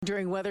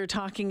During weather,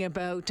 talking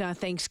about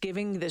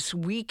Thanksgiving this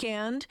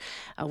weekend,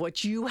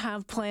 what you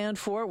have planned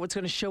for, what's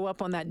going to show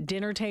up on that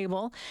dinner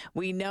table.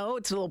 We know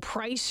it's a little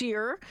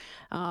pricier.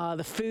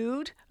 The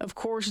food, of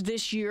course,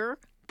 this year,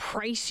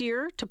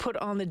 pricier to put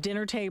on the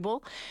dinner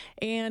table.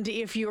 And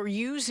if you're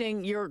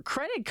using your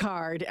credit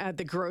card at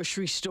the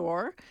grocery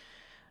store,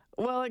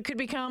 well, it could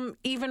become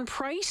even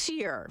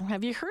pricier.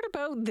 Have you heard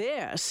about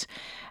this?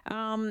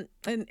 And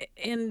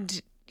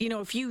you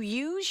know, if you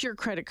use your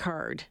credit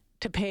card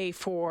to pay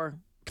for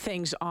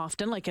things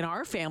often, like in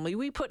our family,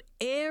 we put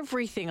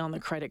everything on the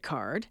credit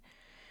card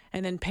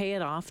and then pay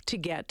it off to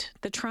get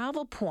the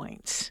travel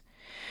points.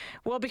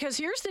 Well, because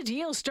here's the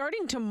deal,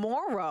 starting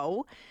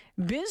tomorrow,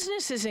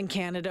 businesses in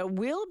Canada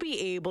will be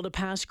able to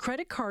pass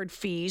credit card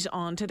fees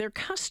on to their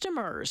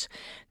customers.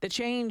 The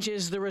change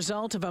is the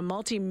result of a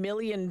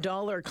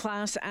multi-million-dollar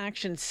class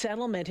action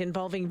settlement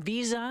involving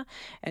Visa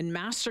and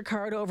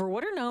MasterCard over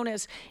what are known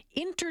as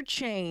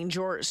interchange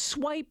or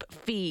swipe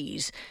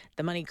fees,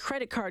 the money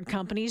credit card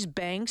companies,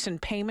 banks,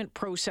 and payment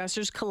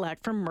processors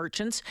collect from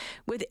merchants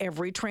with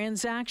every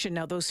transaction.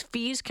 Now, those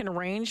fees can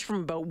range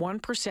from about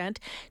 1%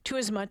 to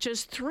as much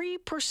as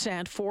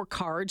 3% for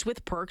cards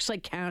with perks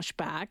like cash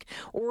back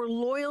or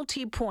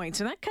loyalty points.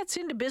 And that cuts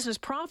into business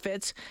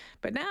profits.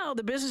 But now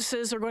the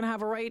businesses are going to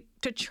have a right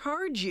to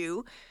charge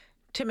you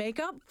to make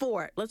up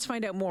for it. Let's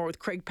find out more with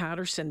Craig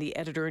Patterson, the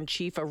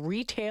editor-in-chief of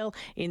Retail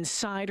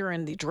Insider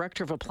and the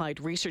director of applied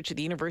research at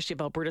the University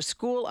of Alberta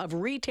School of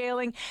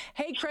Retailing.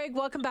 Hey, Craig,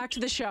 welcome back to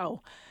the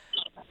show.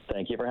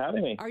 Thank you for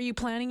having me. Are you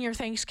planning your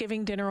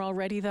Thanksgiving dinner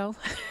already, though?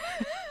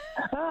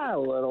 A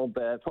little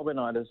bit, probably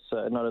not as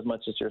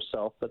much as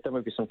yourself, but there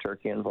might be some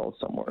turkey involved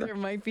somewhere. There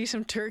might be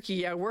some turkey.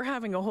 Yeah, we're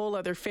having a whole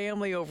other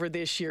family over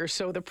this year,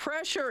 so the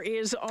pressure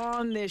is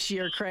on this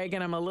year, Craig,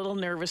 and I'm a little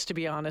nervous, to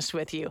be honest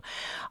with you.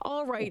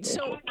 All right,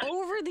 so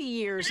over the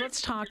years,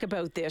 let's talk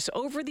about this.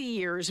 Over the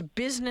years,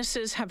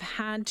 businesses have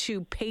had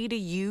to pay to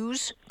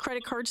use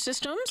credit card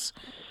systems?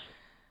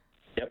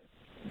 Yep.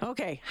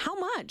 Okay, how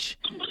much?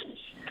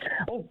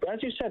 Oh,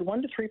 as you said,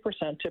 1% to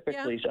 3%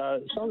 typically. Yeah.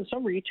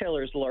 Some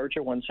retailers,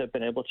 larger ones, have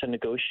been able to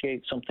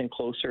negotiate something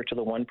closer to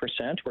the 1%.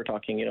 We're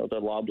talking, the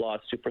Loblaw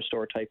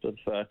Superstore type of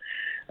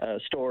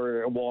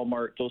store,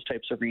 Walmart, those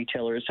types of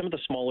retailers. Some of the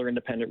smaller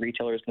independent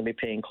retailers are going to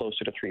be paying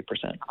closer to 3%.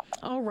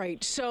 All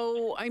right.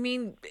 So, I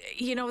mean,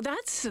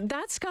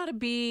 that's got to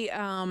be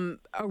a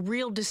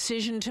real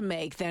decision to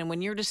make then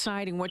when you're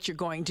deciding what you're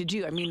going to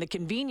do. I mean, the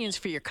convenience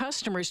for your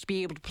customers to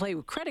be able to play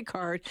with credit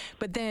card,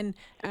 but then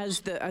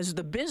as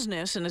the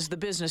business and as the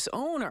business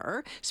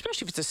owner,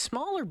 especially if it's a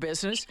smaller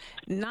business,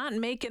 not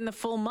making the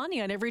full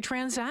money on every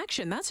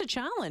transaction. That's a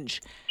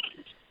challenge.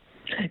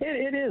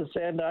 It is,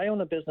 and I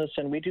own a business,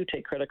 and we do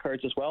take credit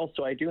cards as well,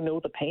 so I do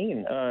know the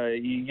pain.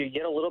 You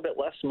get a little bit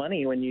less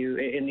money when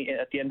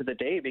at the end of the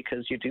day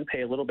because you do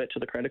pay a little bit to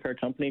the credit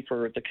card company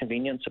for the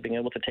convenience of being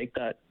able to take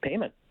that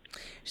payment.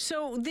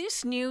 So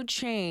this new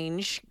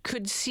change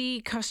could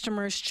see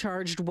customers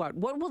charged what?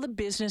 What will the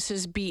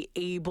businesses be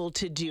able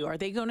to do? Are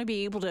they going to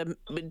be able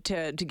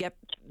to get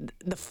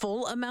the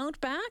full amount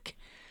back?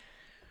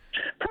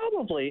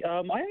 Probably.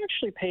 I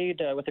actually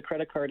paid with a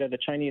credit card at a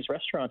Chinese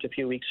restaurant a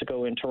few weeks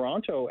ago in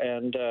Toronto,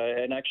 and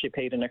actually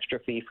paid an extra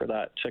fee for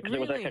that because Really? It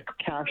was like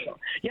a cash.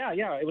 Yeah,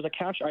 it was a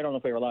cash. I don't know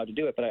if they were allowed to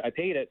do it, but I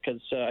paid it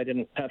because I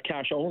didn't have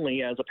cash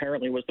only, as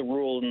apparently was the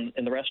rule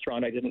in the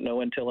restaurant. I didn't know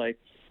until I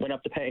went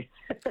up to pay.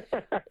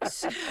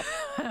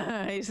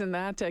 Isn't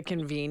that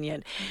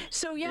convenient?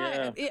 So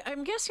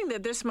I'm guessing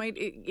that this might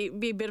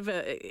be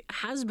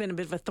has been a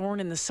bit of a thorn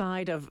in the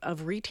side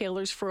of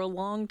retailers for a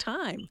long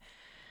time.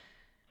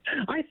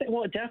 I think,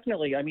 well,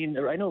 definitely. I mean,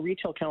 I know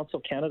Retail Council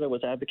of Canada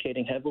was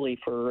advocating heavily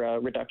for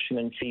reduction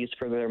in fees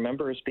for their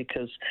members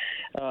because,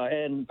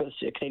 and the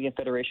Canadian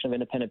Federation of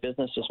Independent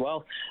Business as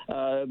well,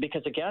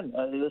 because again,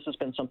 this has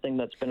been something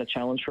that's been a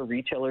challenge for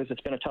retailers.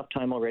 It's been a tough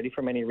time already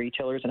for many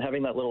retailers, and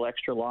having that little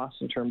extra loss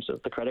in terms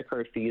of the credit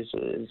card fees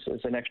is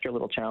an extra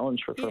little challenge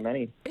for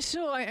many.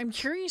 So I'm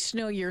curious to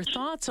know your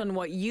thoughts on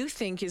what you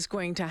think is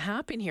going to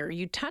happen here.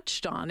 You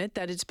touched on it,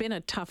 that it's been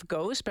a tough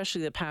go,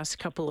 especially the past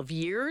couple of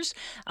years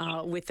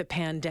with the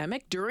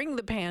pandemic. During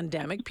the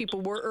pandemic,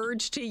 people were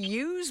urged to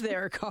use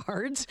their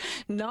cards,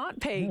 not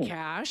pay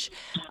cash.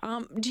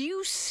 Do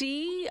you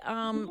see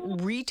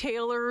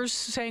retailers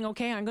saying,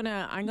 "Okay, I'm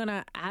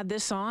gonna add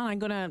this on. I'm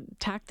gonna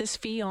tack this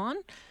fee on"?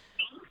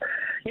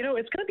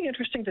 It's going to be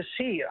interesting to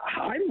see.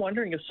 I'm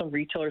wondering if some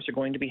retailers are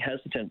going to be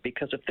hesitant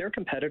because if their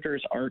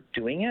competitors aren't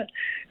doing it,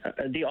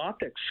 the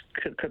optics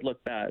could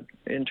look bad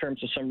in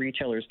terms of some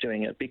retailers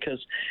doing it. Because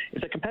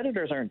if the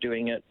competitors aren't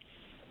doing it,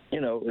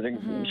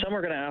 some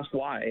are going to ask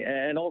why.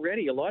 And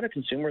already a lot of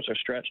consumers are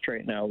stretched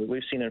right now.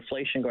 We've seen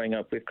inflation going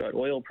up. We've got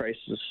oil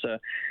prices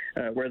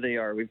where they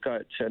are. We've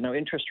got now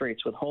interest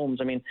rates with homes.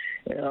 I mean,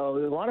 a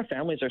lot of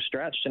families are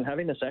stretched, and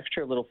having this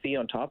extra little fee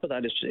on top of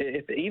that is,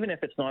 even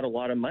if it's not a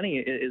lot of money,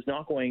 is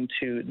not going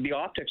to, the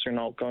optics are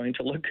not going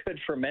to look good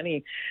for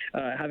many,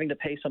 having to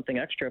pay something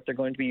extra if they're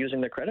going to be using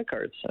their credit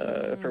cards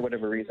for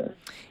whatever reason.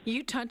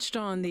 You touched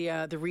on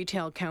the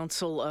Retail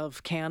Council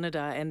of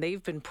Canada, and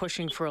they've been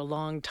pushing for a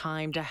long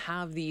time to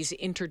have these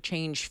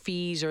interchange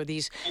fees or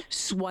these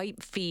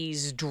swipe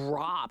fees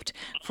dropped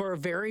for a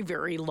very,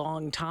 very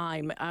long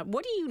time.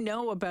 What do you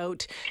know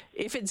about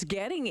if it's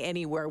getting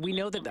anywhere? We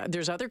know that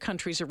there's other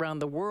countries around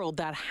the world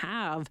that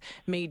have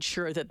made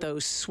sure that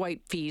those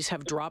swipe fees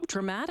have dropped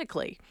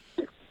dramatically.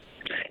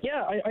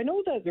 Yeah, I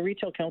know that the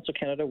Retail Council of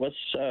Canada was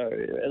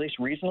at least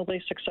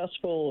reasonably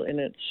successful in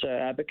its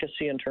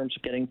advocacy in terms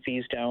of getting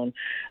fees down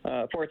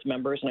for its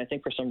members, and I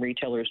think for some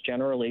retailers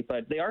generally,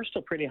 but they are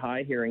still pretty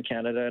high here in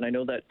Canada, and I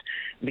know that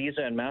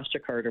Visa and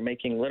MasterCard are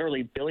making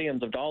literally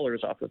billions of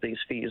dollars off of these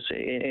fees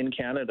in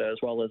Canada as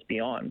well as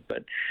beyond,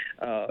 but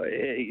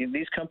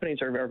these companies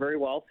are very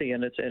wealthy,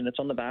 and it's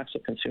on the backs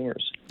of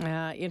consumers.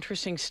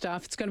 Interesting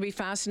stuff. It's going to be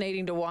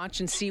fascinating to watch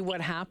and see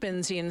what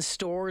happens in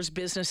stores,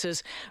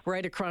 businesses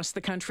right across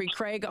the country.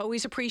 Craig,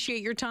 always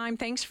appreciate your time.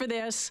 Thanks for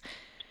this.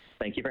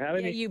 Thank you for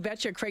having me. You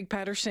betcha. Craig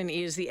Patterson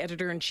is the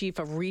editor-in-chief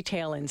of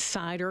Retail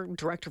Insider,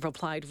 director of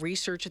applied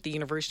research at the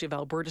University of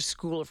Alberta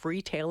School of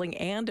Retailing,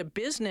 and a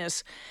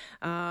business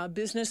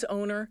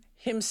owner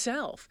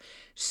himself.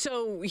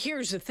 So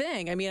here's the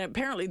thing. I mean,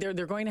 apparently they're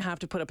going to have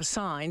to put up a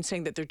sign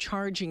saying that they're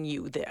charging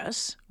you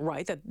this,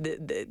 right? That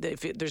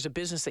if there's a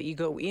business that you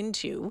go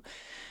into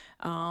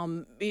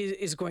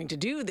is going to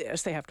do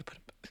this, they have to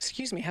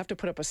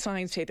put up a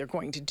sign say they're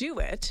going to do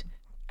it.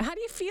 How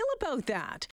do you feel about that?